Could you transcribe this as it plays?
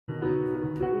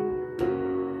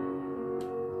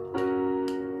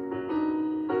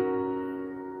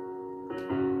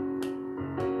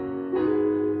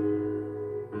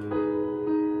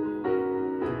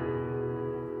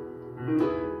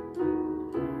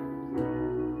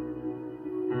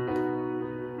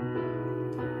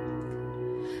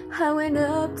I went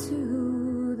up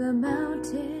to the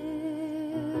mountain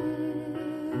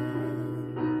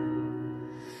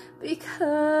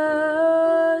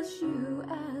because you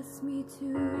asked me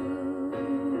to.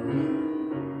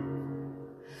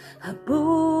 Up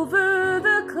over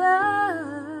the clouds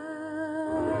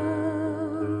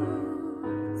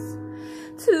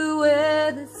to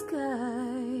where the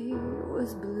sky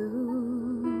was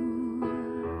blue.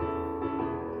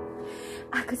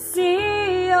 I could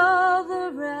see all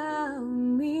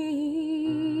around me,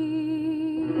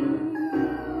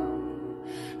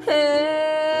 everywhere.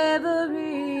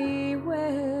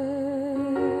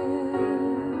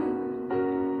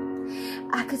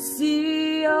 I could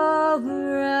see all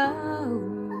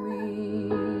around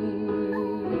me,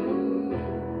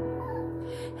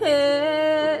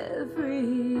 everywhere.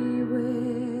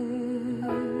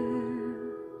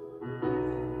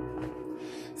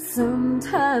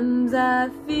 Sometimes I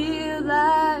feel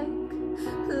like,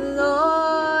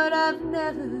 Lord, I've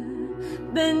never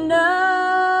been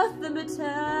nothing but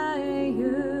tired,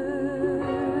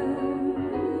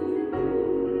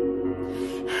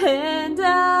 and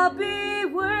I'll be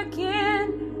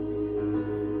working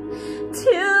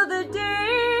till the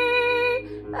day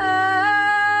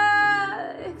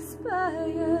I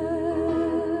expire.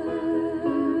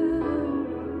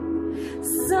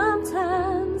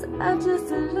 Sometimes I just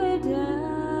lay down,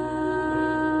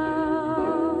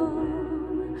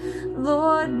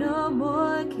 Lord, no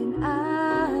more can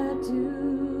I do.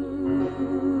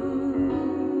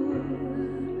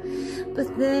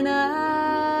 But then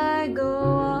I go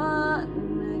on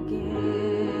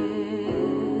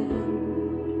again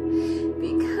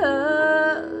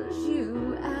because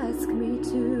you ask me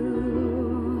to.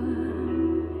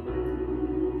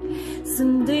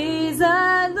 Some days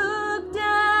I look down,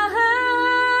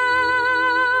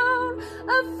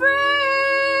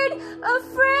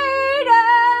 afraid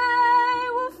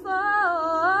I will fall.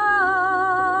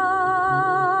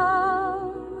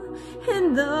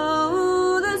 And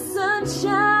though the sun shines,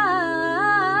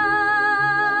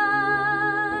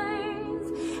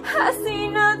 I see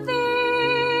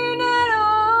nothing at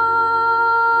all.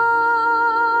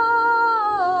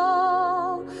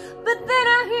 But then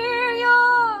I hear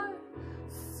your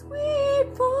sweet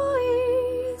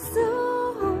voice, oh,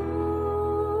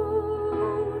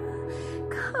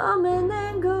 coming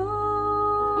and go,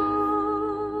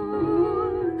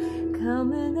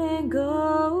 coming and go,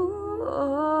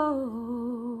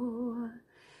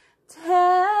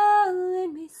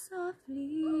 telling me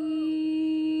softly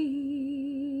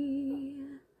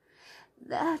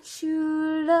that you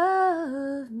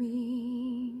love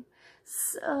me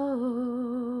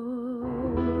so.